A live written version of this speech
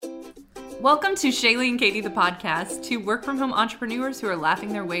Welcome to Shaylee and Katie, the podcast, two work-from-home entrepreneurs who are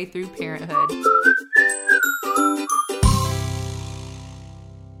laughing their way through parenthood.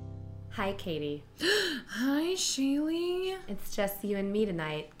 Hi, Katie. Hi, Shaylee. It's just you and me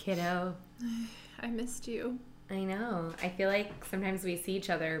tonight, kiddo. I missed you. I know. I feel like sometimes we see each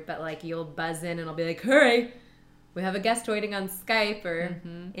other, but like you'll buzz in and I'll be like, hurry, we have a guest waiting on Skype or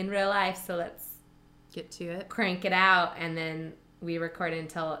in real life, so let's get to it. Crank it out, and then we record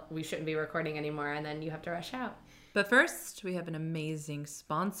until we shouldn't be recording anymore, and then you have to rush out. But first, we have an amazing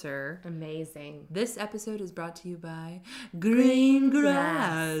sponsor. Amazing. This episode is brought to you by Green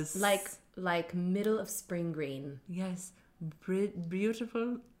Grass. Like middle of spring green. Yes.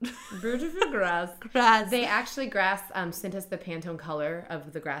 Beautiful. Beautiful grass. Grass. They actually sent us the Pantone color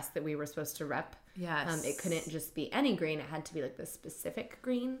of the grass that we were supposed to rep. Yes. It couldn't just be any green. It had to be like the specific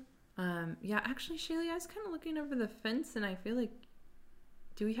green. Yeah, actually, Shaylee, I was kind of looking over the fence, and I feel like,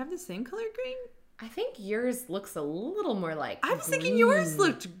 do we have the same color green? I think yours looks a little more like I was thinking yours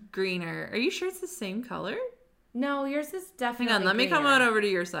looked greener. Are you sure it's the same color? No, yours is definitely Hang on, let me come on over to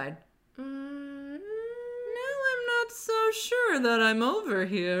your side. No, I'm not so sure that I'm over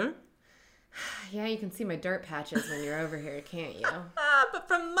here. Yeah, you can see my dirt patches when you're over here, can't you? But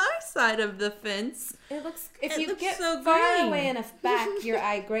from my side of the fence, it looks. If you get so far green. away enough back, your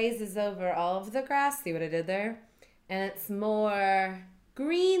eye grazes over all of the grass. See what I did there? And it's more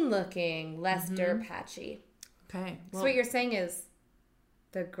green looking, less dirt patchy. Okay. So what you're saying is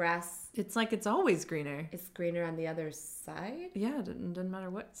the grass. It's like it's always greener. It's greener on the other side. Yeah, it doesn't matter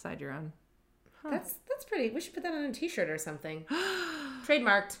what side you're on. Huh. That's pretty. We should put that on a T-shirt or something.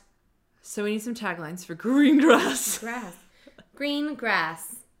 Trademarked. So we need some taglines for Green Grass. Grass. Green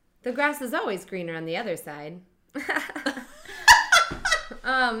grass. The grass is always greener on the other side.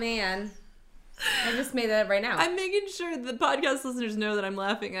 Oh, man. I just made that up right now. I'm making sure the podcast listeners know that I'm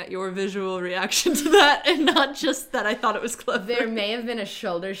laughing at your visual reaction to that and not just that I thought it was clever. There may have been a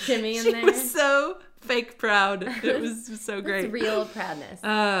shoulder shimmy in She there. was so fake proud. It was so great. It's real proudness.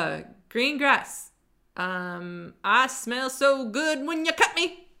 Green grass. I smell so good when you cut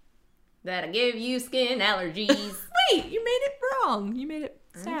me. That'll give you skin allergies. Wait, you made it wrong. You made it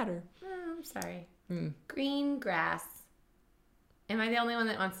sadder. Oh, I'm sorry. Green grass. Am I the only one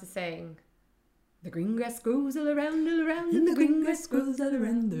that wants to sing? The green grass grows all around, and the green grass grows all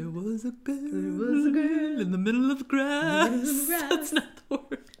around. There was a girl in the middle of the grass. That's not the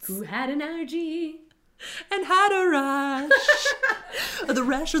words. Who had an allergy. And had a rash. The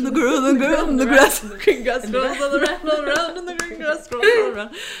rash and the girl and the grass. The green grass grows all around, and the green grass grows all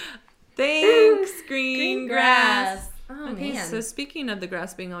around. Thanks, green grass. Oh, okay, man. so speaking of the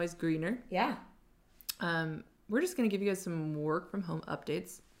grass being always greener, Yeah. we're just going to give you guys some work from home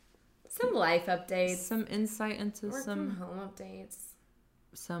updates. Some life updates. Some insight into Work from home updates.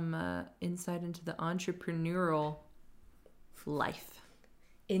 some insight into the entrepreneurial life.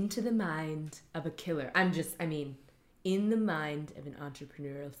 Into the mind of a killer. In the mind of an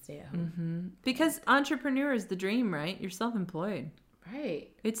entrepreneurial stay-at-home. Mm-hmm. Because entrepreneur is the dream, right? You're self-employed. Right.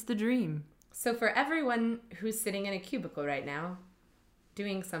 It's the dream. So for everyone who's sitting in a cubicle right now,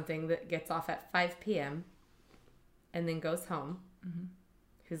 doing something that gets off at 5 p.m. and then goes home,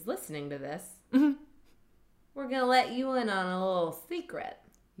 who's listening to this, we're going to let you in on a little secret.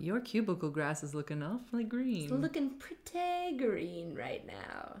 Your cubicle grass is looking awfully green. It's looking pretty green right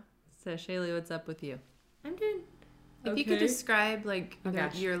now. So, Shaylee, what's up with you? I'm doing If you could describe, like,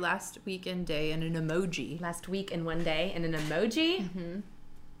 your last weekend day in an emoji. Last week in one day in an emoji.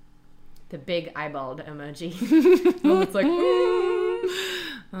 The big eyeballed emoji. It's like,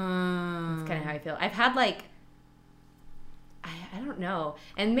 that's kind of how I feel. I've had I don't know.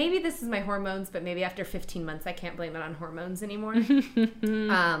 And maybe this is my hormones, but maybe after 15 months, I can't blame it on hormones anymore.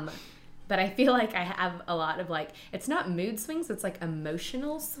 But I feel like I have a lot of it's not mood swings, it's like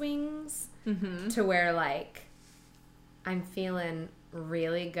emotional swings to where I'm feeling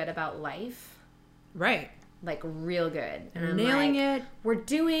really good about life. Right. Like real good. And I'm nailing it. We're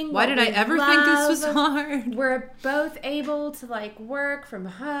doing Why did I ever think this was hard? We're both able to work from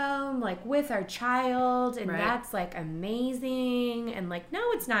home, with our child, and that's amazing. And no,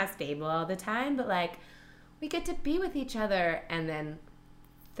 it's not stable all the time, but we get to be with each other. And then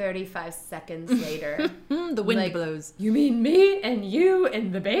 35 seconds later, the wind blows. You mean me and you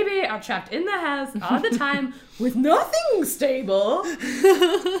and the baby are trapped in the house all the time with nothing stable?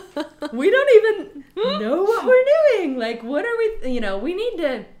 We don't even know what we're doing. What are we, we need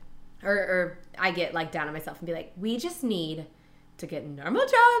to, or I get down on myself and be we just need to get normal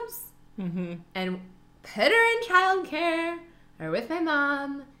jobs and put her in childcare or with my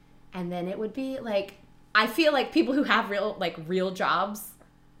mom. And then it would be I feel like people who have real jobs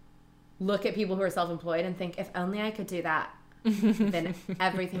look at people who are self-employed and think, if only I could do that, then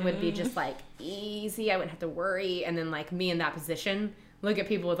everything would be just like easy. I wouldn't have to worry. And then like me in that position, look at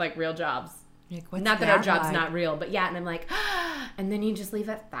people with like real jobs. Like, what's not that our job's like? not real, but yeah. And I'm like, and then you just leave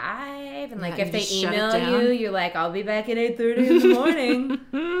at 5. And like, Yeah, if you they just shut it email down. you, you're like, I'll be back at 8:30 in the morning.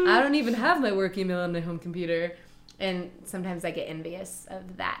 I don't even have my work email on my home computer. And sometimes I get envious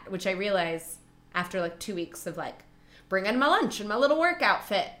of that, which I realize after like 2 weeks of like bringing my lunch and my little work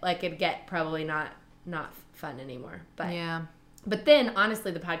outfit, like it'd get probably not fun anymore. But Yeah. But then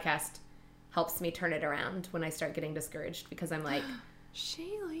honestly, the podcast helps me turn it around when I start getting discouraged, because I'm like,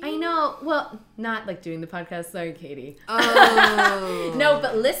 Shaylee. I know. Well, not like doing the podcast. Sorry, Katie. Oh. No,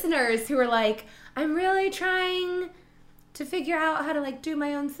 but listeners who are like, I'm really trying to figure out how to like do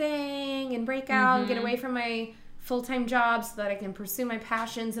my own thing and break out and get away from my full-time job so that I can pursue my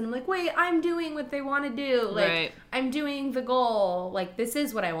passions. And I'm like, wait, I'm doing what they want to do. Like, Right. I'm doing the goal. Like, this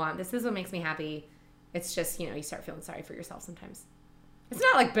is what I want. This is what makes me happy. It's just, you know, you start feeling sorry for yourself sometimes. It's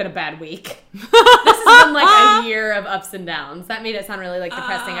not like been a bad week. This has been like a year of ups and downs. That made it sound really like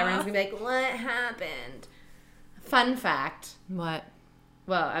depressing. Everyone's gonna be like, what happened? Fun fact. What?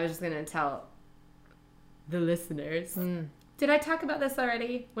 Well, I was just gonna tell the listeners. Did I talk about this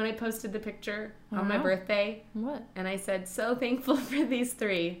already when I posted the picture on my know. birthday? What? And I said, so thankful for these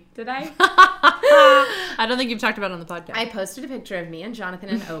 3. Did I? I don't think you've talked about it on the podcast. I posted a picture of me and Jonathan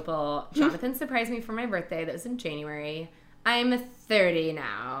and Opal. Jonathan surprised me for my birthday. That was in January. I'm 30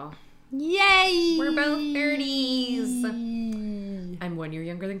 now. Yay! We're both 30s. I'm 1 year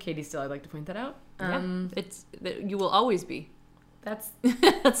younger than Katie still. I'd like to point that out. You will always be. That's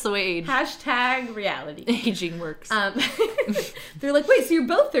That's the way hashtag reality. aging works. They're like, wait, so you're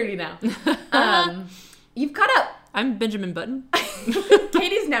both 30 now. You've caught up. I'm Benjamin Button.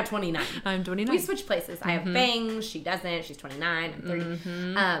 Katie's now 29. I'm 29. We switched places. I have bangs. She doesn't. She's 29. I'm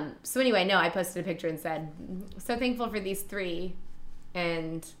 30. So anyway, no, I posted a picture and said, so thankful for these 3.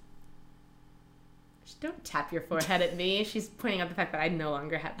 And don't tap your forehead at me. She's pointing out the fact that I no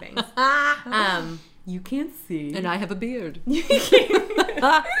longer have bangs. You can't see. And I have a beard.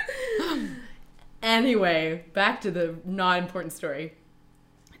 Anyway, back to the not important story.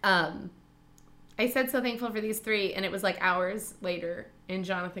 I said so thankful for these 3, and it was like hours later, and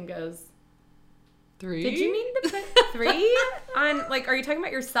Jonathan goes, 3? did you mean to put 3 on, like, are you talking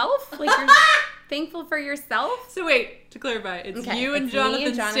about yourself? Like, you're thankful for yourself? So wait, to clarify, it's Okay, you and it's me and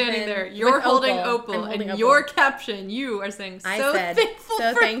Jonathan Jonathan standing there. with You're holding Opal. Opal, I'm holding and Opal. your caption, you are saying, so I said, thankful,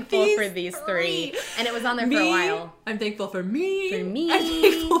 so for, thankful these for these 3. And it was on there for a Me, while. I'm thankful for me. For me. I'm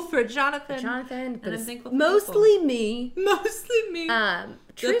thankful for Jonathan. Jonathan. And I'm thankful for mostly me. Mostly me.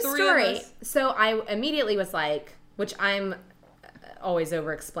 True The 3 of story. us. So I immediately was like, which I'm always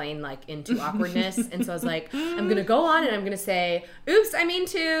over-explain, like, into awkwardness. And so I was like, I'm going to go on and I'm going to say, oops, I mean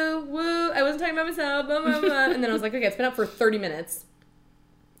to, woo, I wasn't talking about myself, blah, blah, blah. And then I was like, okay, it's been up for 30 minutes.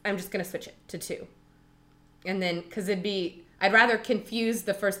 I'm just going to switch it to 2. And then, because I'd rather confuse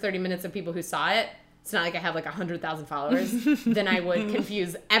the first 30 minutes of people who saw it. It's not like I have like 100,000 followers. Than I would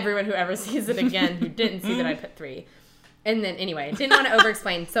confuse everyone who ever sees it again who didn't see that I put 3. And then, anyway, I didn't want to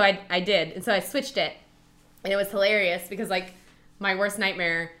over-explain, so I did. And so I switched it. And it was hilarious because, like, my worst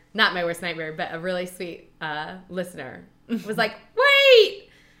nightmare, not my worst nightmare, but a really sweet listener was like, wait,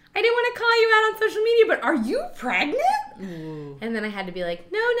 I didn't want to call you out on social media, but are you pregnant? Ooh. And then I had to be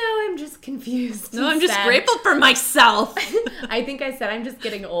like, no, I'm just confused. No, I'm just Sad. grateful for myself. I think I said I'm just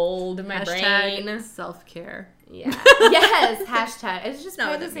getting old. My Hashtag brain. self-care. Yeah. Yes. Hashtag. It's just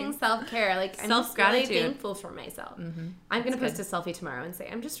Not what that practicing means. self-care. Like, I'm just really Self-gratitude. thankful for myself. Mm-hmm. I'm going to That's post a selfie tomorrow and say,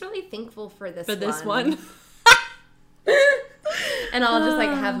 I'm just really thankful for this For this one. And I'll just, like,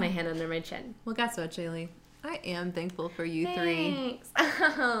 have my hand under my chin. Well, guess what, Shaylee? I am thankful for you 3. Thanks.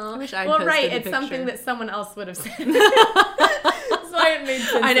 Oh. I wish I'd well, posted right. the It's something picture. that someone else would have said. That's why it made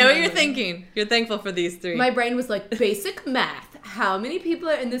sense. I know in what my you're mind. thinking. You're thankful for these 3. My brain was like, basic math. How many people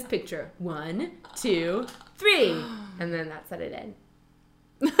are in this picture? 1, 2, 3. And then that's what it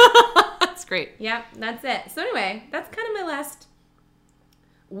did. That's great. Yep, that's it. So anyway, that's kind of my last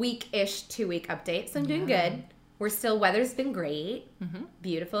week-ish, 2-week update. So I'm doing good. Weather's been great. Mm-hmm.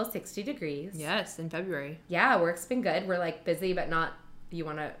 Beautiful, 60 degrees. Yes, in February. Yeah, work's been good. We're like busy, but not you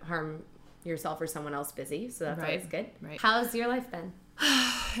want to harm yourself or someone else busy. So that's Right. always good. Right. How's your life been?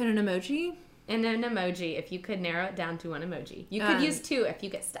 And an emoji? And an emoji, if you could narrow it down to one emoji. You could use 2 if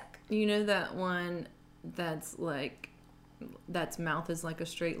you get stuck. You know that one that's like, that's mouth is like a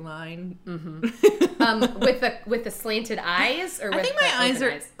straight line? With the slanted eyes, or with I think the my eyes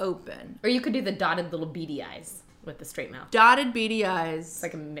open are open. Or you could do the dotted little beady eyes with the straight mouth. Dotted beady eyes It's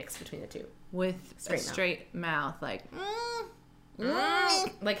like a mix between the 2. with Straight a mouth. straight mouth. Like,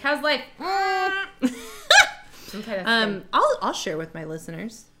 Like, how's life? Okay, I'll share with my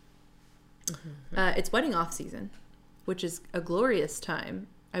listeners. It's wedding off season, which is a glorious time.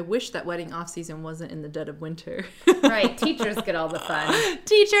 I wish that wedding off season wasn't in the dead of winter. Right, teachers get all the fun.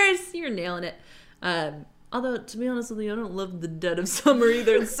 Teachers, you're nailing it. Although, to be honest with you, I don't love the dead of summer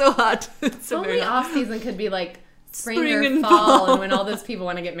either. It's so hot. It's so Only off season could be like spring or and fall, and when all those people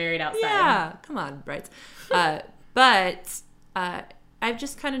want to get married outside. Yeah, come on, brides. But I've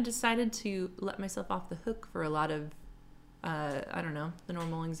just kind of decided to let myself off the hook for a lot of, I don't know, the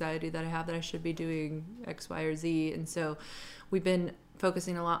normal anxiety that I have that I should be doing X, Y, or Z. And so we've been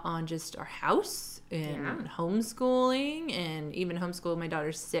focusing a lot on just our house and homeschooling, and even homeschool. My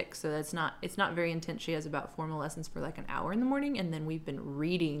daughter's 6, so it's not very intense. She has about formal lessons for like an hour in the morning, and then we've been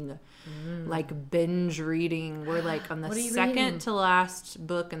reading, like binge reading. We're like on the second to last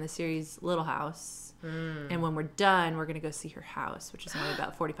book in the series, Little House. And when we're done, we're going to go see her house, which is only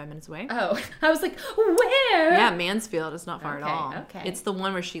about 45 minutes away. Oh, I was like, where? Yeah, Mansfield. It's not far at all. Okay. It's the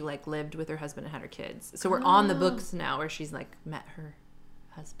one where she like lived with her husband and had her kids. So we're on the books now where she's like met her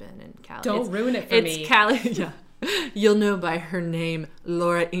husband and Callie. Don't ruin it for me. It's Callie. Yeah. You'll know by her name,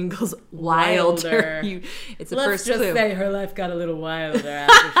 Laura Ingalls Wilder. It's the first clue. Let's just say her life got a little wilder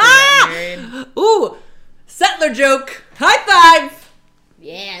after she got married. Ooh, settler joke. High five.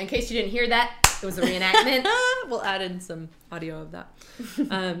 Yeah, in case you didn't hear that. It was a reenactment. We'll add in some audio of that.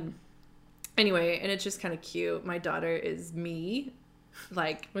 Anyway, and it's just kind of cute. My daughter is me,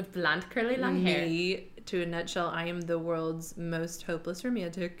 like with blonde curly long hair. Me, to a nutshell. I am the world's most hopeless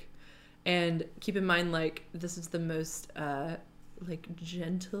romantic, and keep in mind, like, this is the most like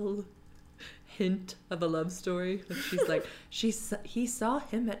gentle hint of a love story. Like, she's like, he saw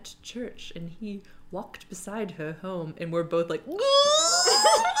him at church, and he walked beside her home, and we're both like, oh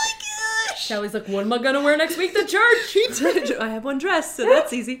my gosh. Callie's like, what am I gonna wear next week to church? I have one dress, so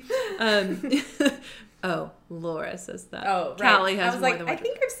that's easy. Oh, Laura says that. Oh, right. Callie has more than one I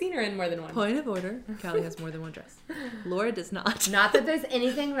think I've seen her in more than one. Point of order. Callie has more than one dress. Laura does not. Not that there's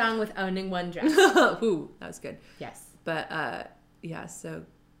anything wrong with owning one dress. Ooh, that was good. Yes. But, yeah, so.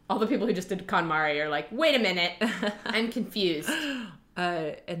 All the people who just did KonMari are like, wait a minute. I'm confused.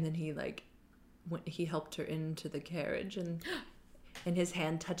 And then he helped her into the carriage, and his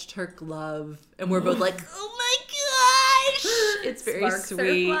hand touched her glove, and we're both like, oh my gosh! It's very Sparks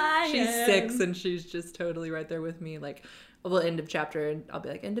sweet. She's 6, and she's just totally right there with me. Like, well, end of chapter, and I'll be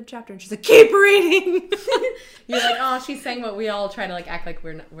like, end of chapter, and she's like, keep reading. You're like, oh, she's saying what we all try to like act like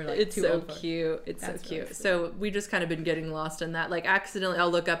we're like it's too so old for. Cute. It's That's so cute. really So we just kind of been getting lost in that. Like, accidentally, I'll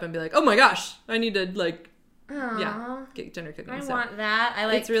look up and be like, oh my gosh, I need to like. Aww. Yeah, get dinner cooking. I want that. I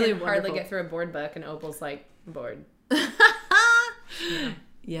like it's really can hardly wonderful. get through a board book, and Opal's like bored.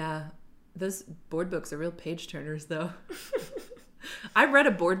 Yeah, those board books are real page turners, though. I read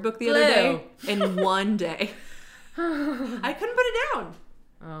a board book the other day in one day. I couldn't put it down.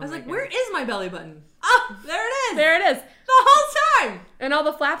 Oh, I was like, where is my belly button? Oh, there it is. There it is. The whole time. And all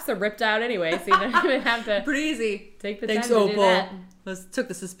the flaps are ripped out anyway, so you don't even have to. Pretty easy. Take the Thanks, time to Opal. do that. Took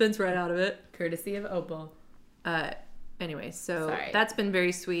the suspense right out of it. Courtesy of Opal. Anyway, so that's been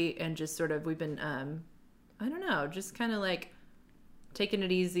very sweet, and just sort of we've been I don't know, just kind of like taking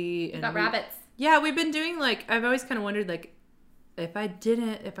it easy. And got rabbits. Yeah, we've been doing like, I've always kind of wondered like if I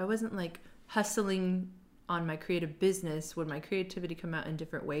wasn't like hustling on my creative business, would my creativity come out in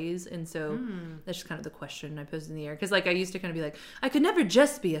different ways? And so that's just kind of the question I posed in the air, because like I used to kind of be like, I could never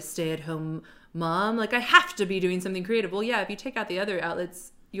just be a stay-at-home mom, like I have to be doing something creative. Well, yeah, if you take out the other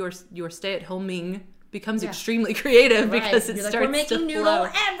outlets, your stay-at-homing becomes extremely creative, because it starts we're making to noodle flow.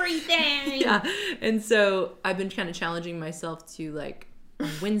 everything. Yeah, and so I've been kind of challenging myself to like on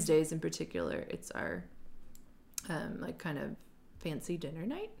Wednesdays in particular, it's our like kind of fancy dinner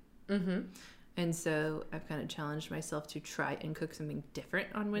night. Mm-hmm. And so I've kind of challenged myself to try and cook something different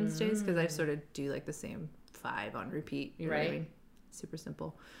on Wednesdays, because I sort of do like the same 5 on repeat. You know what I mean? Super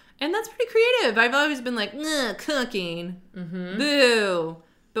simple. And that's pretty creative. I've always been like, cooking. Mm-hmm. Boo.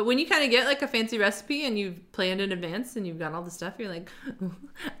 But when you kind of get like a fancy recipe and you've planned in advance and you've got all the stuff, you're like,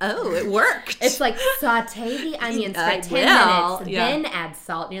 oh, it worked. It's like saute the onions for 10 minutes, then add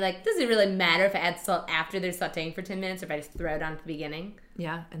salt. And you're like, does it really matter if I add salt after they're sauteing for 10 minutes or if I just throw it on at the beginning?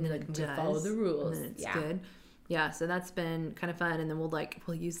 Yeah, and then it does. Follow the rules. And then it's good. Yeah, so that's been kind of fun. And then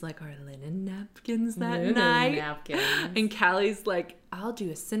we'll use like our linen napkins that night. Napkins. And Callie's like, I'll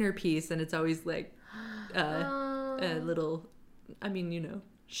do a centerpiece, and it's always like a little, I mean, you know,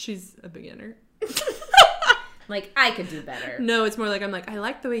 she's a beginner. Like, I could do better. No, it's more like, I'm like, I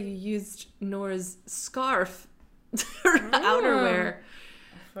like the way you used Nora's scarf outerwear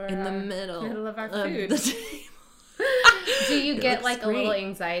for in the middle of our food. the table. Do you It get looks like a little great.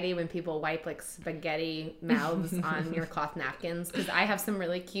 anxiety when people wipe like spaghetti mouths on your cloth napkins? Because I have some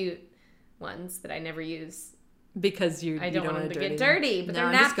really cute ones that I never use. Because I you don't want wanna them to get them. dirty, but No, they're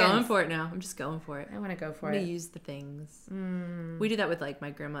I'm napkins. just going for it now. I'm just going for it. I want to go for I'm it. gonna use the things. We do that with like my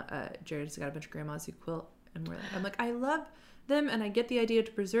grandma. Jared's got a bunch of grandmas who quilt, and I'm like, I love them, and I get the idea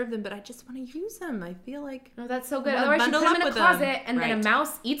to preserve them, but I just want to use them. I feel like Oh, that's so good. I'm gonna Otherwise, you put bundle them in up a with them. closet, and then a Right.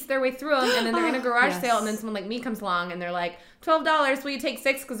 mouse eats their way through them, and then they're in a garage Yes. sale, and then someone like me comes along, and they're like, $12, will you take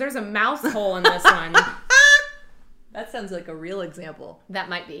 6? Because there's a mouse hole in this one. that sounds like a real example. That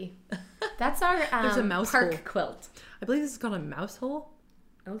might be. That's our There's a mouse park hole. quilt. I believe this is called a mouse hole.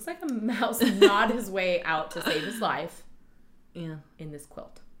 It looks like a mouse gnawed his way out to save his life Yeah. in this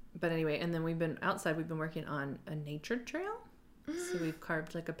quilt. But anyway, and then we've been outside. We've been working on a nature trail. So we've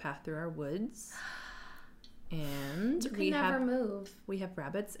carved like a path through our woods. And You can never move. we have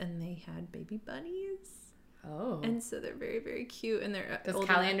rabbits, and they had baby bunnies. Oh. And so they're very, very cute. And they're Does older.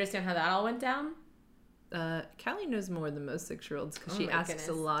 Callie understand how that all went down? Callie knows more than most 6-year-olds because Oh she my asks goodness.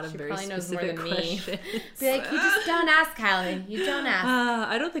 a lot of She very probably knows more specific than me. questions. Be like, you just don't ask, Callie. You don't ask.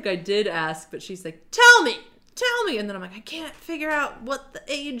 I don't think I did ask, but she's like, tell me. And then I'm like, I can't figure out what the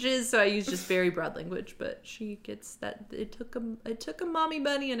age is. So I use just very broad language, but she gets that it took a mommy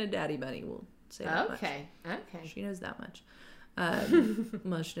bunny and a daddy bunny. We'll say that much. Okay. She knows that much.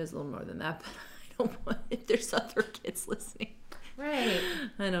 Well, she knows a little more than that, but I don't want, if there's other kids listening, Right.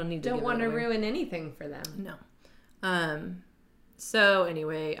 I don't need to Don't give want that to away. ruin anything for them. No. So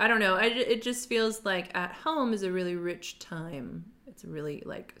anyway, I don't know. It just feels like at home is a really rich time. It's a really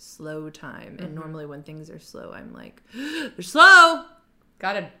like slow time. And normally when things are slow, I'm like, they're slow.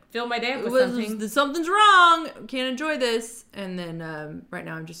 Gotta fill my day up with something. Something's wrong. Can't enjoy this. And then right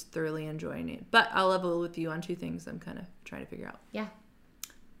now I'm just thoroughly enjoying it. But I'll level with you on 2 things I'm kind of trying to figure out. Yeah.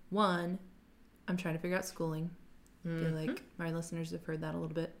 One, I'm trying to figure out schooling. I feel like my listeners have heard that a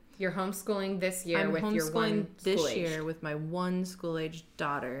little bit. You're homeschooling this year I'm with your homeschooling one this school age. year with my one school-age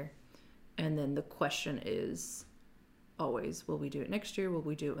daughter. And then the question is always, will we do it next year? Will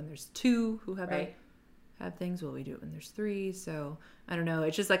we do it when there's 2 who have Right. have things? Will we do it when there's 3? So I don't know.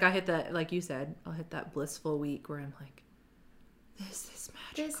 It's just like I hit that, like you said, I'll hit that blissful week where I'm like, this is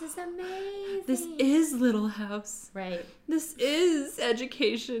magical. This is amazing. This is Little House. Right. This is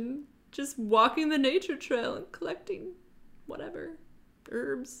education. Just walking the nature trail and collecting whatever.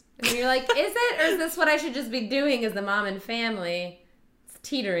 Herbs. And you're like, is it? Or is this what I should just be doing as the mom and family? It's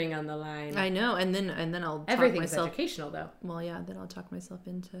teetering on the line. I know. And then I'll talk Everything's myself. educational, though. Well, yeah, then I'll talk myself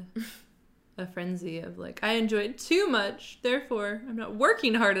into a frenzy of like, I enjoy it too much, therefore I'm not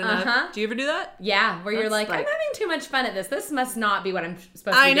working hard enough. Uh-huh. Do you ever do that? Yeah, where you're That's like, I'm like- having too much fun at this. This must not be what I'm supposed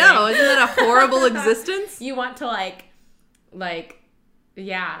to be I know. doing. Isn't that a horrible existence? You want to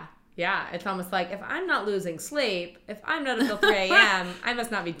yeah. It's almost like if I'm not losing sleep, if I'm not until 3 a.m., I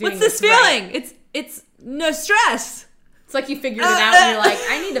must not be doing What's this right. feeling? It's no stress. It's like you figured it out and you're like,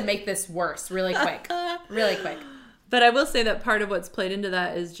 I need to make this worse really quick. Really quick. But I will say that part of what's played into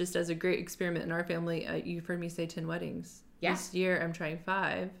that is just as a great experiment in our family. You've heard me say 10 weddings. Yeah. This year I'm trying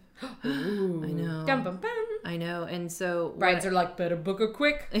 5. Ooh. I know. Dum, bum, bum. I know. And so Brides are like, better book her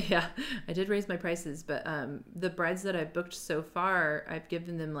quick. Yeah, I did raise my prices, but the brides that I've booked so far, I've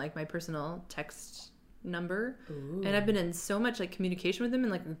given them like my personal text number. Ooh. And I've been in so much like communication with them in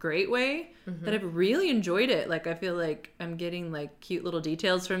like a great way that I've really enjoyed it. Like I feel like I'm getting like cute little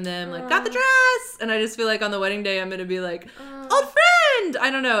details from them, like got the dress, and I just feel like on the wedding day I'm gonna be like old friend. I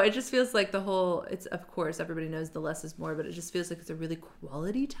don't know. It just feels like the whole. It's of course everybody knows the less is more, but it just feels like it's a really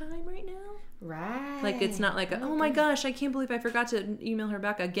quality time right now. Right. Like it's not like oh my gosh, I can't believe I forgot to email her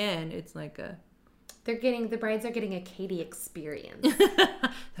back again. It's like a. The brides are getting a Katie experience.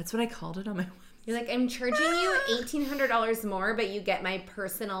 That's what I called it on my. You're like, I'm charging you $1,800 more, but you get my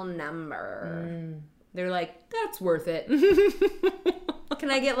personal number. They're like, that's worth it. Can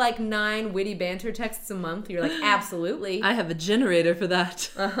I get like 9 witty banter texts a month? You're like, absolutely. I have a generator for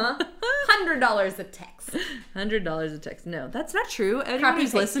that. $100 a text. $100 a text. No, that's not true. Anyone Copy, who's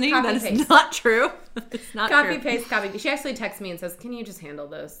paste. listening, Copy, that is paste. not true. It's not Copy, true. paste, copy. She actually texts me and says, can you just handle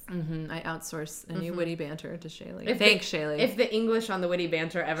those? I outsource any witty banter to Shaylee. If Thanks, the, Shaylee. If the English on the witty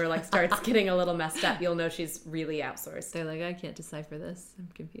banter ever like starts getting a little messed up, you'll know she's really outsourced. They're like, I can't decipher this. I'm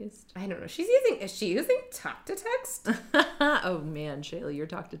confused. I don't know. Is she using talk to text? Oh man, Shaylee, your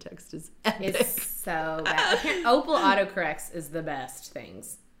talk to text is epic. It's so bad. Opal autocorrects is the best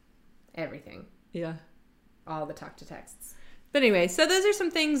things. Everything. Yeah. All the talk to texts. But anyway, so those are some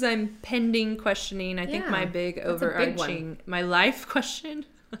things I'm pending questioning. I think Yeah, my big that's a big overarching, my life question.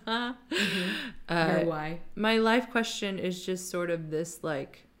 Your why? My life question is just sort of this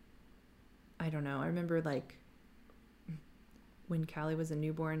like, I don't know. I remember like when Callie was a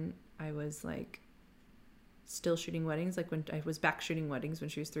newborn, I was like still shooting weddings. Like when I was back shooting weddings when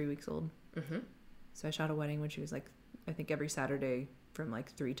she was 3 weeks old. Mm-hmm. So I shot a wedding when she was like, I think every Saturday from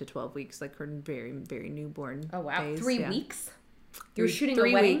like 3 to 12 weeks, like her very, very newborn. Oh, wow. days. 3 Yeah. weeks? You were shooting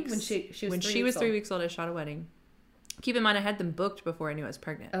three a wedding weeks. when she was when 3 she was weeks 3 old? weeks old, I shot a wedding. Keep in mind, I had them booked before I knew I was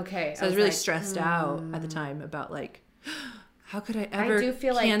pregnant. Okay. So I was really like, stressed out at the time about like, how could I ever do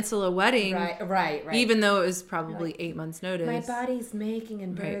feel like- cancel a wedding? Right. Even though it was probably Like, 8 months notice. My body's making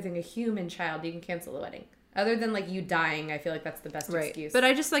and Right. birthing a human child. You can cancel the wedding. Other than like you dying, I feel like that's the best Right. excuse. But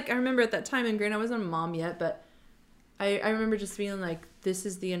I just like, I remember at that time, and granted I wasn't a mom yet, but I remember just feeling like this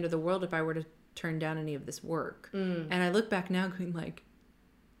is the end of the world if I were to turn down any of this work. And I look back now going like,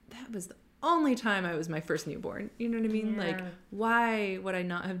 that was the only time I was my first newborn. You know what I mean? Yeah. Like, why would I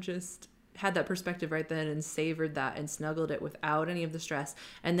not have just had that perspective right then and savored that and snuggled it without any of the stress?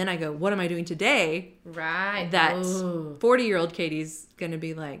 And then I go, what am I doing today? Right. That Ooh. 40-year-old Katie's going to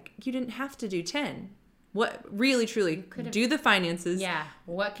be like, you didn't have to do 10. What really, truly, do the finances. Yeah.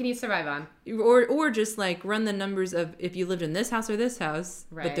 What can you survive on? Or just like run the numbers of if you lived in this house or this house,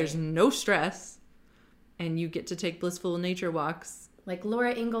 Right. but there's no stress and you get to take blissful nature walks. Like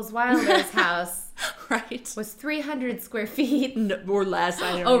Laura Ingalls Wilder's house Right. was 300 square feet. No, or less.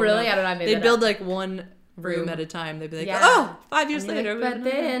 I don't Oh, even really? know. I don't know. I made They'd that build up. like one room Room. at a time. They'd be like, Yeah. oh, 5 years And you're later. like, but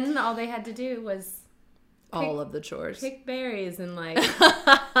then all they had to do was all of the chores. pick berries and like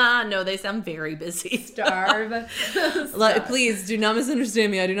No, they sound very busy. starve. Please do not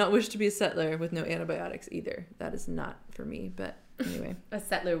misunderstand me. I do not wish to be a settler with no antibiotics either. That is not for me. But anyway, A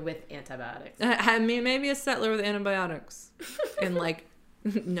settler with antibiotics. I mean, maybe a settler with antibiotics and like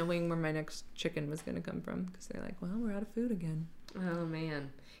knowing where my next chicken was going to come from because they're like, well, we're out of food again. Oh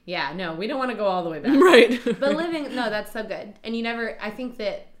man. Yeah, no, we don't want to go all the way back. Right. But living, no, that's so good. And you never, I think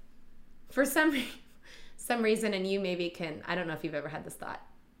that for some reason, and you maybe can, I don't know if you've ever had this thought,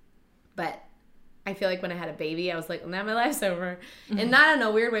 but I feel like when I had a baby, I was like, well, now my life's over. And not in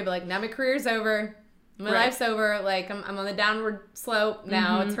a weird way, but like, now my career's over. My Right. life's over. Like, I'm on the downward slope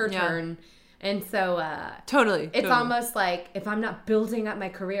now. It's her yeah. turn. And so, Totally. it's almost like if I'm not building up my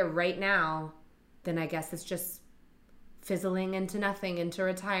career right now, then I guess it's just fizzling into nothing, into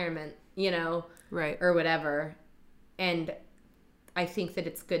retirement, you know, right. or whatever. And I think that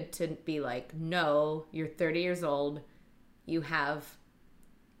it's good to be like, no, you're 30 years old. You have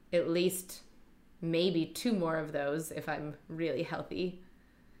at least maybe 2 more of those if I'm really healthy.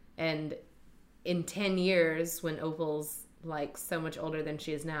 And in 10 years, when Opal's like so much older than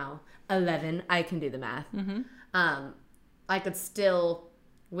she is now, 11, I can do the math. I could still,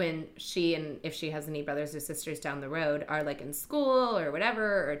 when she and if she has any brothers or sisters down the road are like in school or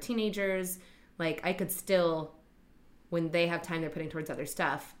whatever, or teenagers, like I could still, when they have time they're putting towards other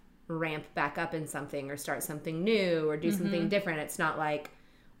stuff, ramp back up in something or start something new or do something different. It's not like,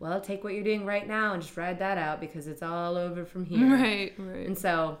 well, take what you're doing right now and just ride that out because it's all over from here. Right. And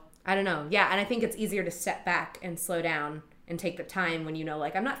so, I don't know. Yeah, and I think it's easier to step back and slow down and take the time when you know,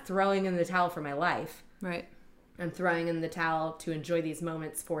 like, I'm not throwing in the towel for my life. Right. I'm throwing in the towel to enjoy these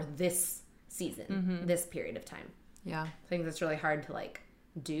moments for this season, this period of time. Yeah. I think that's really hard to, like,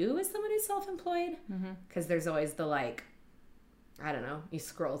 do as someone who's self-employed because there's always the, like, I don't know, you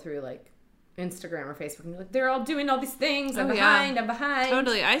scroll through, like, Instagram or Facebook and you're like, they're all doing all these things. I'm behind.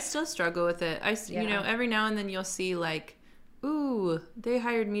 Totally. I still struggle with it. You know, Yeah. every now and then you'll see like, ooh, they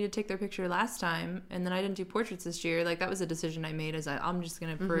hired me to take their picture last time and then I didn't do portraits this year. Like that was a decision I made as I'm just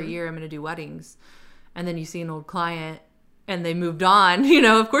going to, for a year, I'm going to do weddings. And then you see an old client and they moved on, you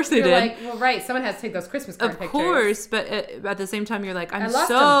know, of course they You're did. like, well, right, someone has to take those Christmas card pictures. Of course, but at the same time, you're like, I'm lost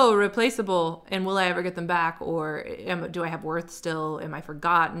so replaceable, and will I ever get them back? Or do I have worth still? Am I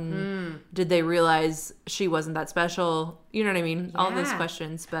forgotten? Did they realize she wasn't that special? You know what I mean? All those Yeah.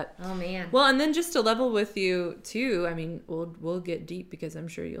 questions. But Oh, man. well, and then just to level with you too. I mean, we'll get deep because I'm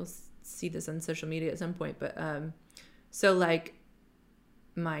sure you'll see this on social media at some point. But so like,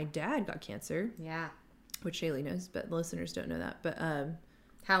 my dad got cancer, Yeah. which Shaylee knows, but the listeners don't know that. But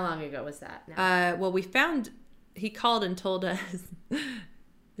How long ago was that now? well, we found, he called and told us,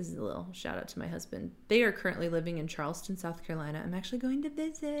 this is a little shout out to my husband. They are currently living in Charleston, South Carolina. I'm actually going to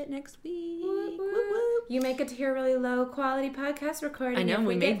visit next week. Whoop, whoop. Whoop, whoop. You may get to hear a really low quality podcast recording. I know, if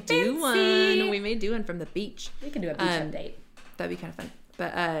we may get do fancy. one. We may do one from the beach. We can do a beach date. That'd be kind of fun.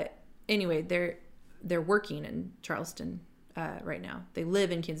 But anyway, they're working in Charleston right now. They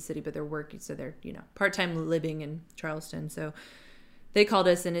live in Kansas City, but they're working, so they're, you know, part-time living in Charleston. So they called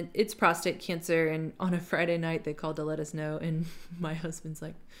us, and it's prostate cancer. And on a Friday night, they called to let us know. And my husband's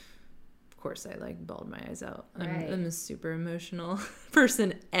like, of course, I like bawled my eyes out. Right. I'm a super emotional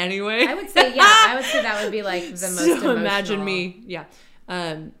person anyway. I would say, yeah, I would say that would be like the most so emotional. Imagine me. Yeah.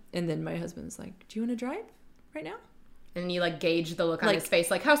 And then my husband's like, do you want to drive right now? And you like gauge the look on Like- his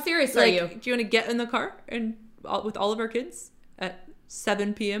face. Like, how serious are Like, you? do you want to get in the car and with all of our kids at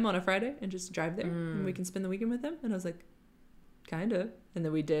 7 p.m. on a Friday and just drive there and we can spend the weekend with them? And I was like, kind of. And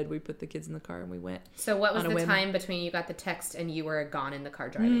then we did. We put the kids in the car and we went. So what was on a the whim. time between you got the text and you were gone in the car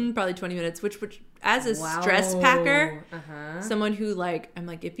driving? Probably 20 minutes, which as a Wow. stress packer, Uh-huh. someone who like, I'm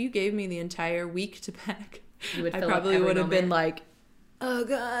like, if you gave me the entire week to pack, You would I fill up probably every would have been moment. like, oh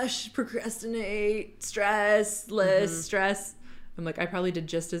gosh, procrastinate, stress, list, stress. I'm like, I probably did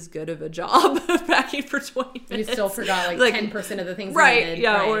just as good of a job of packing for 20 You minutes. still forgot like 10% of the things Right, you needed.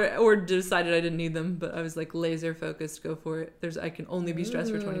 yeah, Right. or decided I didn't need them, but I was like laser focused, go for it. I can only be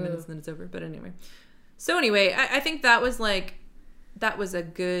stressed for 20 minutes and then it's over. But anyway. So anyway, I think that was a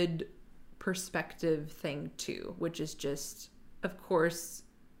good perspective thing too, which is just, of course,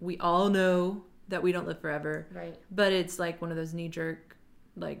 we all know that we don't live forever. Right. But it's like one of those knee jerk,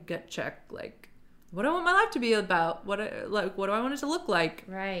 like gut check, like, what do I want my life to be about? What do I want it to look like?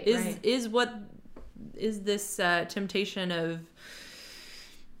 Right. Is this temptation of,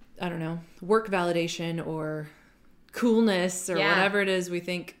 I don't know, work validation or coolness or whatever it is we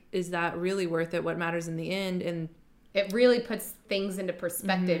think, is that really worth it? What matters in the end? And It really puts things into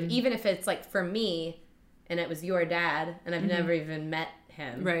perspective, even if it's like for me, and it was your dad, and I've never even met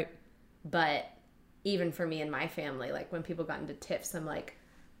him. right, But even for me and my family, like when people got into tiffs, I'm like,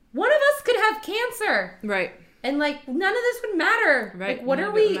 one of us could have cancer. right, And like none of this would matter. Right. Like what None are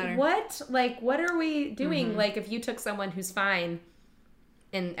of it would we matter. what are we doing? Like if you took someone who's fine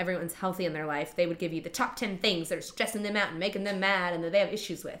and everyone's healthy in their life, they would give you the top 10 things that are stressing them out and making them mad and that they have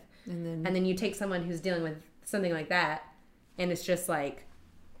issues with. and And then you take someone who's dealing with something like that and it's just like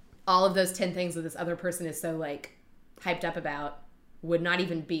all of those 10 things that this other person is so like hyped up about would not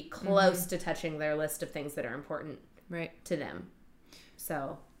even be close to touching their list of things that are important right. to them.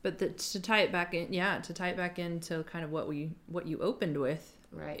 So But to tie it back into kind of what you opened with,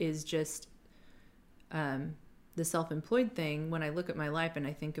 right. is just the self-employed thing. When I look at my life and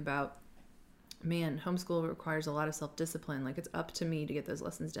I think about, man, homeschool requires a lot of self-discipline. Like it's up to me to get those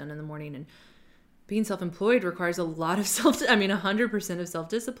lessons done in the morning, and being self-employed requires a lot of 100% of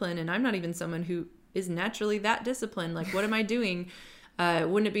self-discipline. And I'm not even someone who is naturally that disciplined. Like, what am I doing?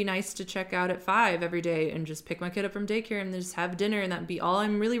 Wouldn't it be nice to check out at 5 every day and just pick my kid up from daycare and just have dinner and that be all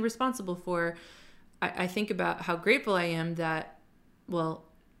I'm really responsible for? I think about how grateful I am that, well,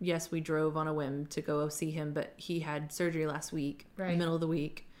 yes, we drove on a whim to go see him, but he had surgery last week, Right. middle of the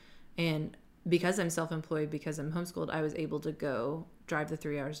week. And because I'm self-employed, because I'm homeschooled, I was able to go drive the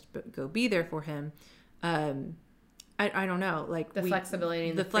 3 hours, but go be there for him. I don't know, like The flexibility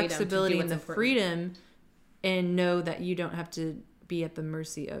and the freedom to do flexibility and what's the important. freedom, and know that you don't have to be at the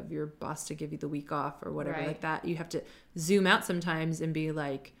mercy of your boss to give you the week off or whatever Right. like that. You have to zoom out sometimes and be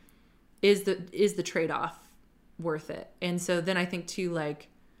like, is the trade-off worth it? And so then I think too, like,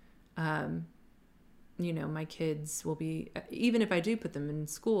 my kids will be, even if I do put them in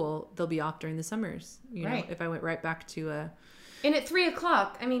school, they'll be off during the summers. Right. If I went right back to And at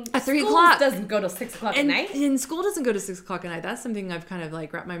 3:00, I mean, At 3 school o'clock. doesn't go till 6:00 at night. And school doesn't go to 6 o'clock at night. That's something I've kind of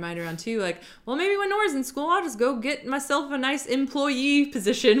like wrapped my mind around too. Like, well, maybe when Nora's in school, I'll just go get myself a nice employee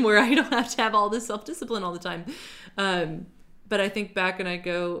position where I don't have to have all this self-discipline all the time. But I think back and I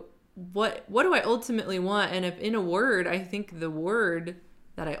go, what do I ultimately want? And if in a word, I think the word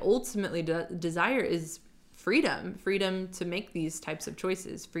that I ultimately desire is freedom to make these types of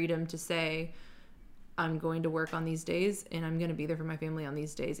choices, freedom to say, I'm going to work on these days and I'm going to be there for my family on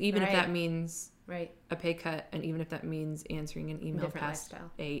these days, even if Right. that means Right. a pay cut, and even if that means answering an email Different past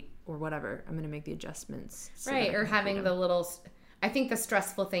lifestyle. 8 or whatever, I'm going to make the adjustments. so Right. that I Or can have having freedom. the little, I think the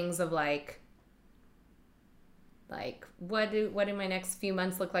stressful things of like what do my next few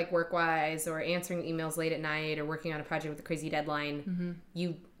months look like work-wise, or answering emails late at night, or working on a project with a crazy deadline.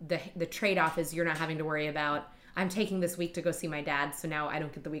 The trade-off is you're not having to worry about, I'm taking this week to go see my dad, so now I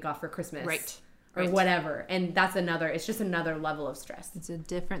don't get the week off for Christmas. Right. Or whatever. And that's it's just another level of stress. It's a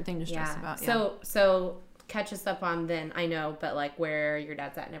different thing to stress about. So catch us up on then, I know, but like where your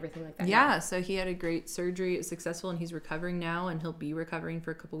dad's at and everything like that. Yeah, so he had a great surgery. It was successful, and he's recovering now, and he'll be recovering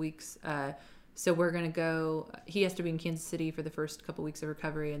for a couple weeks. So we're going to go, he has to be in Kansas City for the first couple weeks of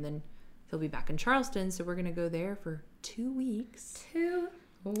recovery, and then he'll be back in Charleston. So we're going to go there for 2 weeks.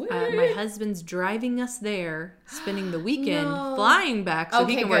 My husband's driving us there, spending the weekend, flying back so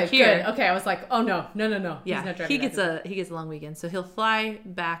he can work here. Good. Okay, I was like, oh no. Yeah, He's not driving he gets a long weekend, so he'll fly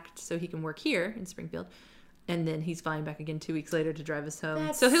back so he can work here in Springfield. And then he's flying back again 2 weeks later to drive us home.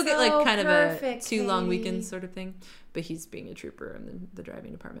 That's So he'll get like kind perfect, of a 2 long Katie. weekends sort of thing. But he's being a trooper in the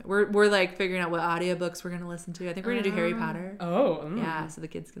driving department. We're like figuring out what audiobooks we're going to listen to. I think we're going to do Harry Potter. Yeah, so the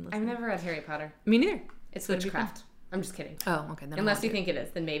kids can listen. I've never read Harry Potter. Me neither. It's So it'd be witchcraft. I'm just kidding. Oh, okay. Then Unless you think it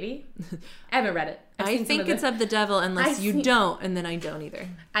is, then maybe. I haven't read it. I think it's of the devil unless you don't, and then I don't either.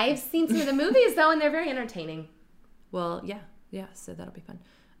 I've seen some of the movies though, and they're very entertaining. Well, yeah. So that'll be fun.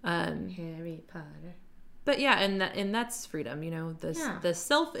 Harry Potter. But yeah, and that's freedom. You know, the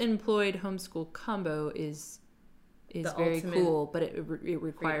self-employed homeschool combo is very cool, but it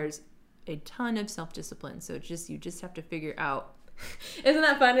requires a ton of self-discipline. So you just have to figure out. Isn't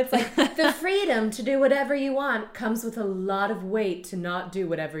that fun? It's like the freedom to do whatever you want comes with a lot of weight to not do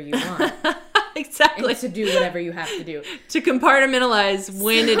whatever you want. Exactly. And to do whatever you have to do. To compartmentalize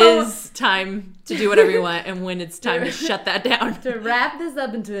when it is time to do whatever you want and when it's time to shut that down. To wrap this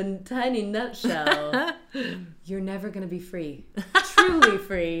up into a tiny nutshell, you're never going to be free. Truly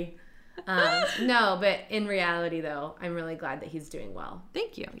free. No, but in reality, though, I'm really glad that he's doing well.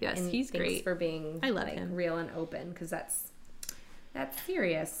 Thank you. Yes, and he's thanks great. for being I love him. Real and open, because that's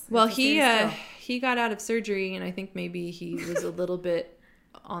serious. Well, That's a serious deal. he got out of surgery, and I think maybe he was a little bit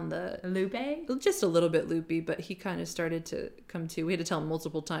on the Lupe? just a little bit loopy, but he kind of started to come to. We had to tell him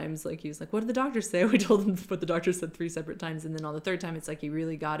multiple times. Like he was like, "What did the doctor say?" We told him what the doctor said 3 separate times, and then on the 3rd time, it's like he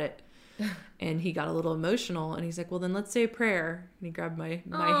really got it, and he got a little emotional, and he's like, "Well, then let's say a prayer." And he grabbed my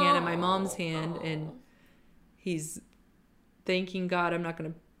hand and my mom's hand, and he's thanking God. I'm not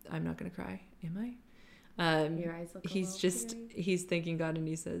gonna cry, am I? Your eyes look He's thanking God, and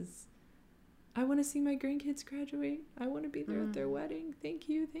he says, "I want to see my grandkids graduate. I want to be there at their wedding. Thank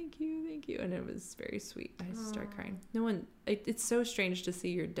you, thank you, thank you." And it was very sweet. I just started crying. It's so strange to see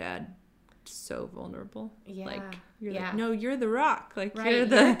your dad so vulnerable. Yeah. Like, you're like, no, you're the rock. Like, right.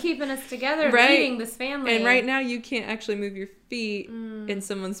 you're keeping us together, right. feeding this family. And right now you can't actually move your feet and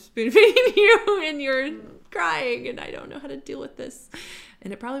someone's spoon feeding you and you're crying and I don't know how to deal with this.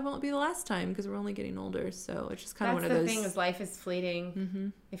 And it probably won't be the last time because we're only getting older. So it's just kind of one of those. That's the thing, is life is fleeting. Mm-hmm.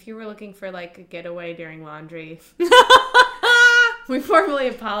 If you were looking for like a getaway during laundry, we formally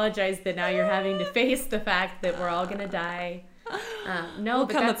apologize that now you're having to face the fact that we're all going to die. We'll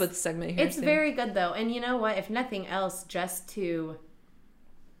come up with a segment here It's soon. Very good though. And you know what? If nothing else, if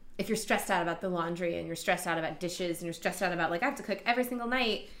you're stressed out about the laundry and you're stressed out about dishes and you're stressed out about like I have to cook every single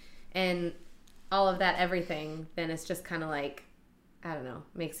night and all of that, everything, then it's just kind of like, I don't know,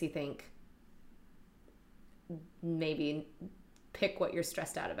 makes you think maybe pick what you're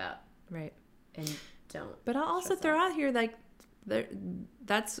stressed out about. Right. And don't. But I'll also throw out here, like,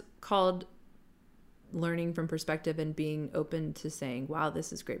 that's called learning from perspective and being open to saying, wow,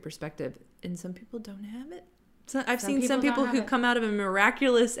 this is great perspective. And some people don't have it. So I've seen some people who come out of a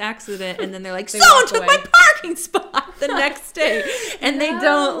miraculous accident and then they're like, someone took my parking spot the next day. And they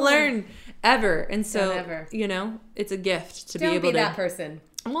don't learn ever. And so, you know, it's a gift to be able to. Don't be that person.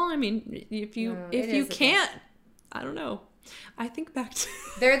 Well, I mean, if you can't, I don't know. I think back to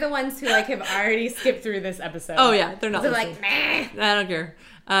they're the ones who like have already skipped through this episode. Oh yeah, they're not. They're like, nah. I don't care.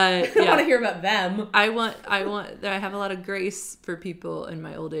 I don't want to hear about them. I have a lot of grace for people in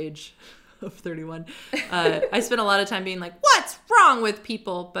my old age of 31. I spent a lot of time being like, what's wrong with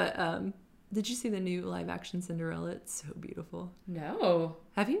people? But did you see the new live action Cinderella? It's so beautiful. No.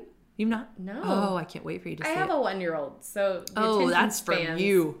 Have you? You've not? No. Oh, I can't wait for you to see it. I have a 1-year-old, so that's for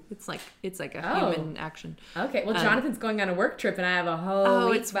you. It's like a human action. Okay. Well, Jonathan's going on a work trip, and I have a whole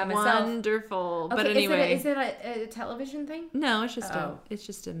week by myself. Wonderful. Okay, but anyway, is it a television thing? No, it's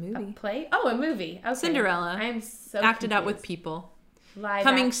just a movie. A play? Oh, a movie. Okay. Cinderella. I'm so acted confused. out with people. Live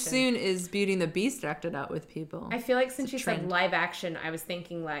Coming action. soon is Beauty and the Beast acted out with people. I feel like since you said live action, I was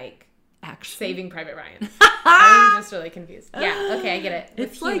thinking like action. Saving Private Ryan. I'm just really confused. Yeah, okay, I get it.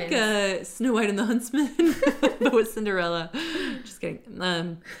 It's like Snow White and the Huntsman, but with Cinderella. Just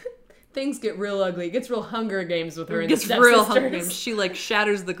kidding. Things get real ugly. It gets real Hunger Games with her. It gets real Hunger Games. She like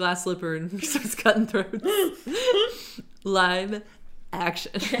shatters the glass slipper and starts cutting throats. Live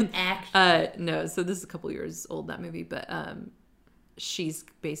action. No, so this is a couple years old, that movie, but she's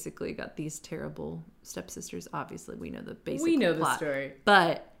basically got these terrible stepsisters. Obviously, we know the basic plot. The story.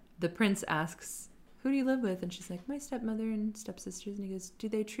 But the prince asks, who do you live with? And she's like, my stepmother and stepsisters. And he goes, do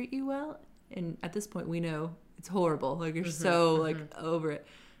they treat you well? And at this point, we know it's horrible. Like, you're so, like, over it.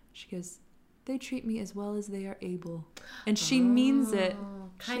 She goes, they treat me as well as they are able. And she means it.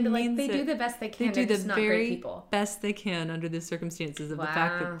 Kind of like they do the best they can. They do the very best they can under the circumstances of the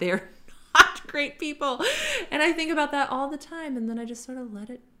fact that they're not great people. And I think about that all the time. And then I just sort of let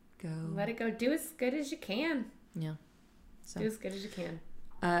it go. Let it go. Do as good as you can. Yeah. So. Do as good as you can.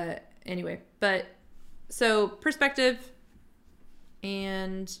 Anyway, but So perspective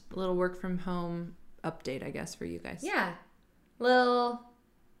and a little work from home update, I guess, for you guys. Yeah. Little...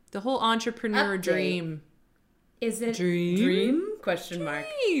 The whole entrepreneur Update. dream. Is it Dream? Question mark.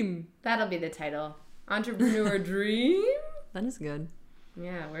 Dream. That'll be the title. Entrepreneur dream? That is good.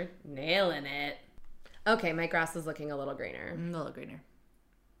 Yeah, we're nailing it. Okay, my grass is looking a little greener. A little greener.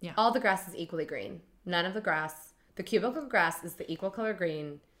 All the grass is equally green. None of the grass, the cubicle grass is the equal color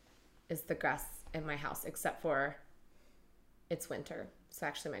green, is the grass in my house, except for it's winter. So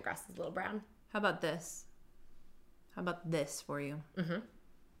actually my grass is a little brown. How about this? How about this for you? Mm-hmm.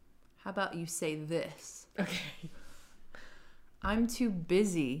 How about you say this? Okay. I'm too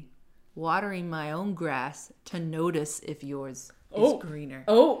busy watering my own grass to notice if yours Oh. is greener.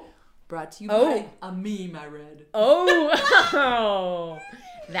 Oh. Brought to you Oh. by a meme I read. Oh.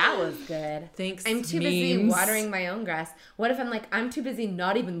 That was good. Thanks, I'm too busy memes. watering my own grass. What if I'm like, I'm too busy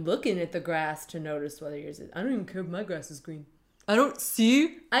not even looking at the grass to notice whether yours is. I don't even care if my grass is green. I don't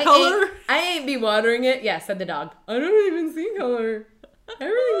see color. I ain't be watering it. Yeah, said the dog. I don't even see color.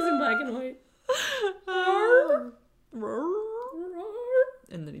 Everything's in black and white.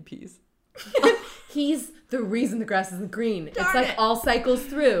 And then he pees. He's the reason the grass isn't green. It's Darn like it. all cycles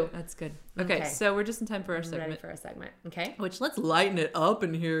through. That's good. Okay, so we're just in time for our I'm ready segment. for a segment. Okay. Which, let's lighten it up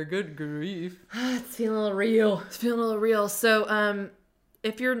in here. Good grief. It's feeling a little real. It's feeling a little real. So,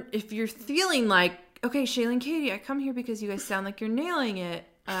 if you're feeling like, okay, Shaylee and Katie, I come here because you guys sound like you're nailing it.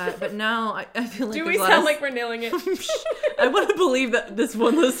 But now I feel like Do there's we a lot sound of- like we're nailing it? I want to believe that this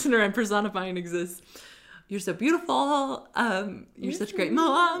one listener I'm personifying exists. You're so beautiful. You're such great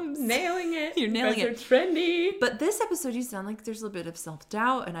moms. Nailing it. You're nailing You it. guys are trendy. But this episode, you sound like there's a bit of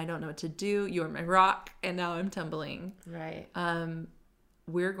self-doubt, and I don't know what to do. You're my rock, and now I'm tumbling. Right.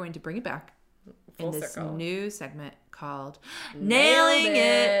 We're going to bring it back Full in this circle. new segment called Nailing Nailing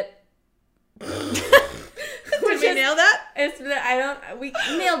It. Did we nail that? We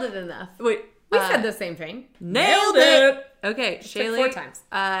nailed it enough. Wait. We said the same thing. Nailed it. Okay, took Shaylee. 4 times.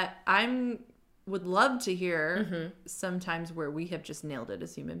 I'm would love to hear sometimes where we have just nailed it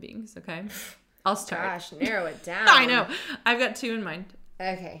as human beings. Okay, I'll start. Gosh, narrow it down. I know. I've got 2 in mind.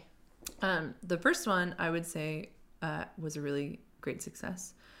 Okay. The first one I would say was a really great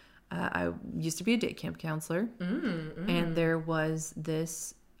success. I used to be a day camp counselor, and there was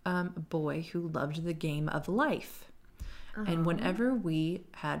this boy who loved the game of life. And whenever we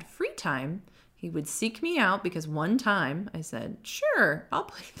had free time, he would seek me out because one time I said, sure, I'll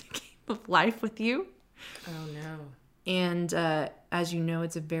play the game of life with you. Oh, no. And as you know,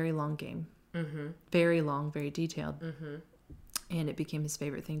 it's a very long game. Very long, very detailed. And it became his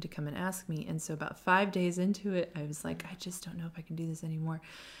favorite thing to come and ask me. And so about 5 days into it, I was like, I just don't know if I can do this anymore.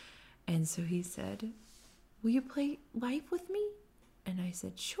 And so he said, will you play life with me? And I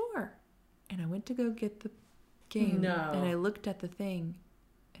said, sure. And I went to go get the game. No. And I looked at the thing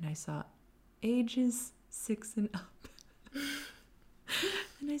and I saw ages 6 and up.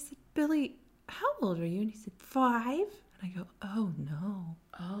 And I said, Billy, how old are you? And he said, 5. And I go, oh no.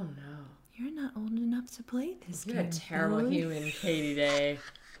 Oh, no. You're not old enough to play this You're game. a terrible Billy." human, Katie Day.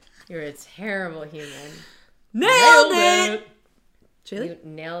 You're a terrible human. Nailed it! Shaylee? You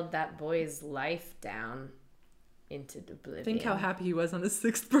nailed that boy's life down into oblivion. Think how happy he was on his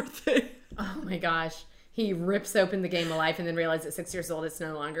 6th birthday. Oh my gosh. He rips open the game of life and then realizes at 6 years old it's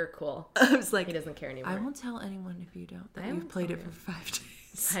no longer cool. I was like, He doesn't care anymore. I won't tell anyone if you don't that I you've won't played tell it you. for 5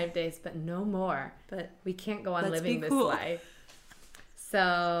 days. 5 days, but no more. But We can't go on Let's living be this cool. life.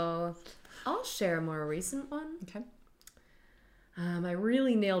 So I'll share a more recent one. okay. I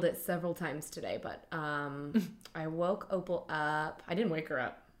really nailed it several times today, but I woke Opal up. I didn't wake her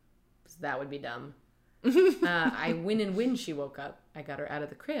up, because that would be dumb. When she woke up, I got her out of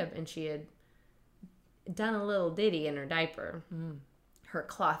the crib, and she had done a little ditty in her diaper, her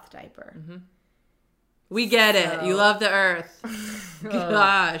cloth diaper. We get it. You love the earth.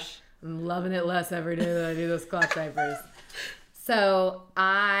 Gosh. I'm loving it less every day that I do those cloth diapers. So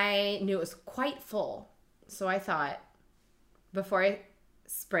I knew it was quite full. So I thought, before I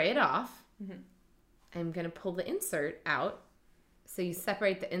spray it off, I'm going to pull the insert out. So you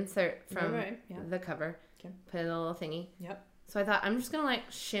separate the insert from Right, yeah. the cover, Okay. put it in a little thingy. Yep. So I thought, I'm just going to like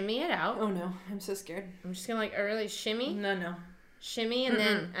shimmy it out. Oh no, I'm so scared. I'm just going to like really shimmy. No. Shimmy, and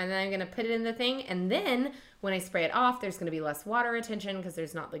then I'm gonna put it in the thing, and then when I spray it off, there's gonna be less water retention because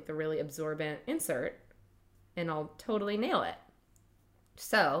there's not like the really absorbent insert, and I'll totally nail it.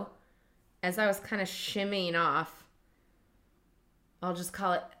 So, as I was kind of shimmying off, I'll just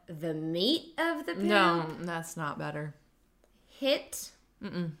call it the meat of the poop. No, that's not better. Hit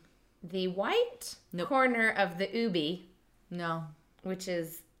the white corner of the ubi, No. which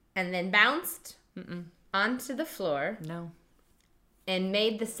is, and then bounced onto the floor No. and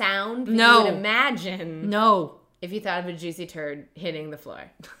made the sound that No. you would imagine No. if you thought of a juicy turd hitting the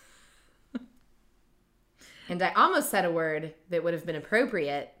floor. And I almost said a word that would have been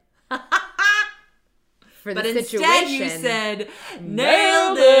appropriate for the But situation. instead you said,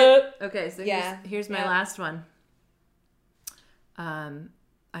 nailed it. Okay, so Yeah. here's my Yeah. last one.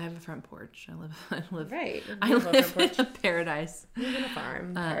 I have a front porch. I live Right. I live in a paradise. You live in a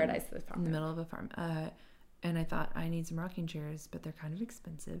farm. Paradise of the farm. In the middle of a farm. And I thought I need some rocking chairs, but they're kind of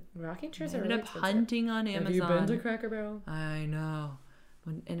expensive. Rocking chairs I are ended really up expensive. hunting on Amazon. Have you been to Cracker Barrel? I know.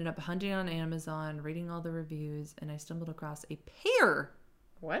 Ended up hunting on Amazon, reading all the reviews, and I stumbled across a pair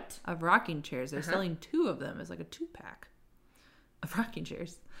What? of rocking chairs. They're selling 2 of them. It's like a 2-pack of rocking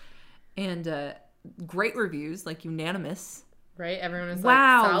chairs. And great reviews, like unanimous. Right? Everyone was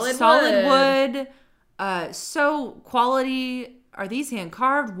Wow, like, solid wood. So quality. Are these hand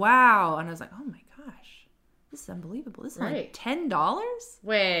carved? Wow. And I was like, oh my gosh, this is unbelievable. This is Right. like $10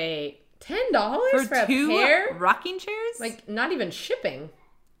 Wait, $10 for a 2 pair? rocking chairs? Like, not even shipping.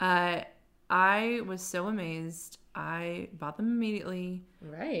 I was so amazed. I bought them immediately,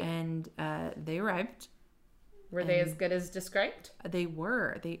 Right. and they arrived. Were they as good as described? They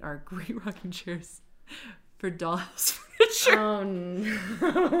are great rocking chairs for dollhouse furniture. Oh,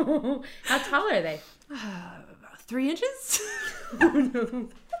 no. How tall are they? About 3 inches.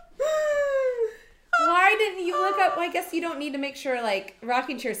 Why didn't you look up? Well, I guess you don't need to make sure, like,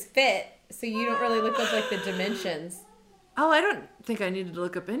 rocking chairs fit, so you don't really look up, like, the dimensions. Oh, I don't think I needed to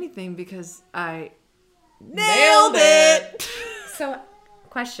look up anything because I nailed it. So,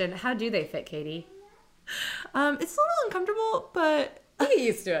 question, how do they fit, Katie? It's a little uncomfortable, but You get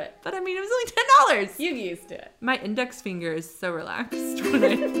used to it. I mean, it was only $10. You get used to it. My index finger is so relaxed when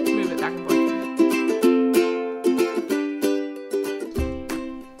I move it back and forth.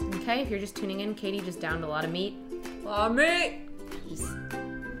 Okay, if you're just tuning in, Katie just downed a lot of meat. Meat. Just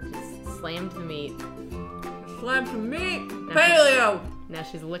slammed the meat. Slab some meat. Paleo. Now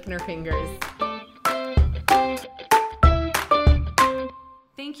she's licking her fingers.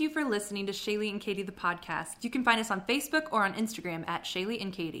 Thank you for listening to Shaylee and Katie, the podcast. You can find us on Facebook or on Instagram at Shaylee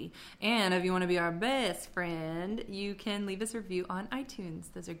and Katie. And if you want to be our best friend, you can leave us a review on iTunes.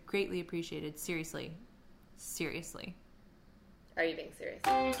 Those are greatly appreciated. Seriously. Seriously. Are you being serious?